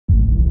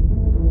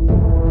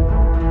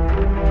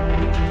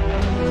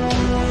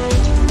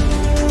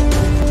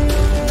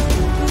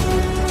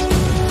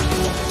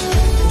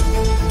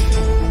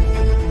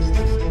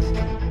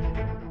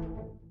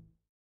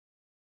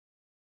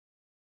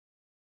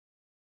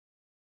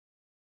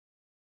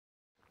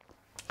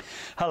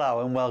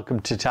Hello and welcome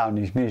to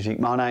Tony's Music.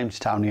 My name's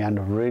Tony and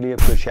I really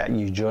appreciate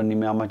you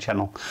joining me on my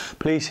channel.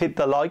 Please hit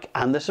the like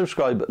and the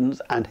subscribe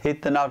buttons and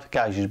hit the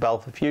notifications bell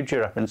for future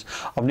reference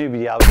of new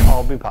videos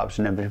I'll be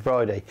posting every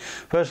Friday.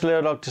 Firstly,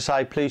 I'd like to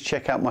say please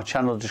check out my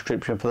channel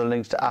description for the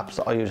links to apps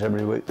that I use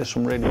every week. There's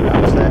some really good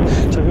apps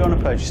there, so if you want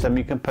to purchase them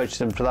you can purchase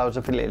them for those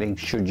affiliate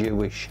links should you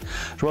wish.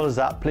 As well as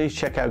that, please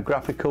check out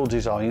Graphical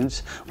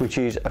Designs, which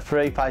is a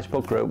free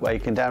Facebook group where you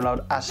can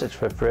download assets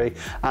for free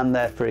and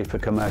they're free for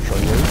commercial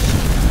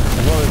use.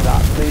 As well as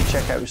that, please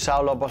check out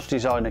Solo Boss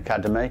Design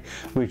Academy,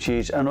 which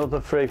is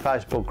another free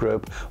Facebook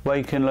group where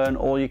you can learn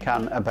all you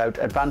can about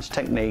advanced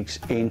techniques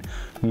in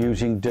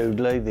using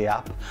Doodly, the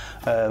app,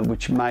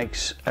 which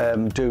makes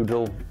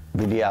doodle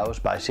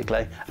videos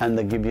basically, and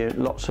they give you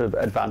lots of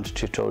advanced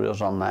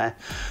tutorials on there.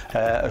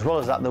 As well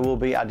as that, they will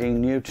be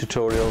adding new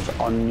tutorials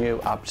on new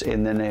apps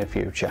in the near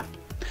future.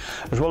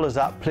 As well as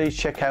that, please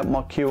check out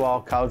my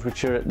QR codes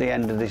which are at the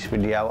end of this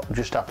video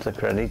just after the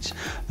credits.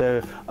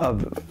 They're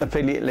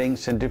affiliate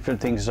links and different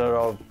things that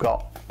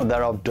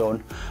I've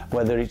done,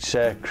 whether it's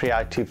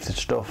creative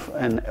stuff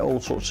and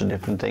all sorts of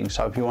different things.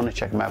 So if you want to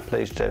check them out,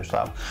 please do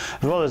so.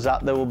 As well as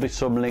that, there will be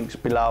some links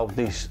below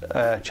this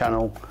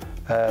channel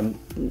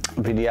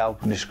video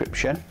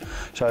description,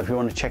 so if you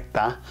want to check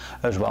that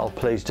as well,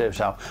 please do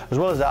so. As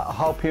well as that, I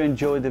hope you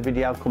enjoy the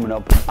video coming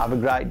up. Have a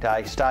great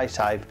day, stay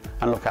safe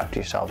and look after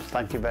yourselves.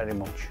 Thank you very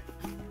much.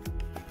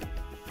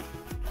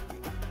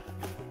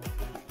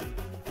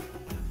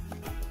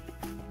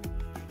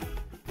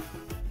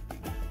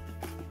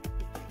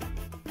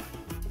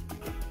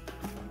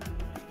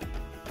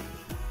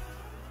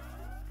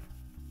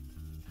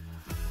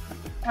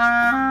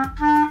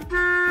 Uh-huh.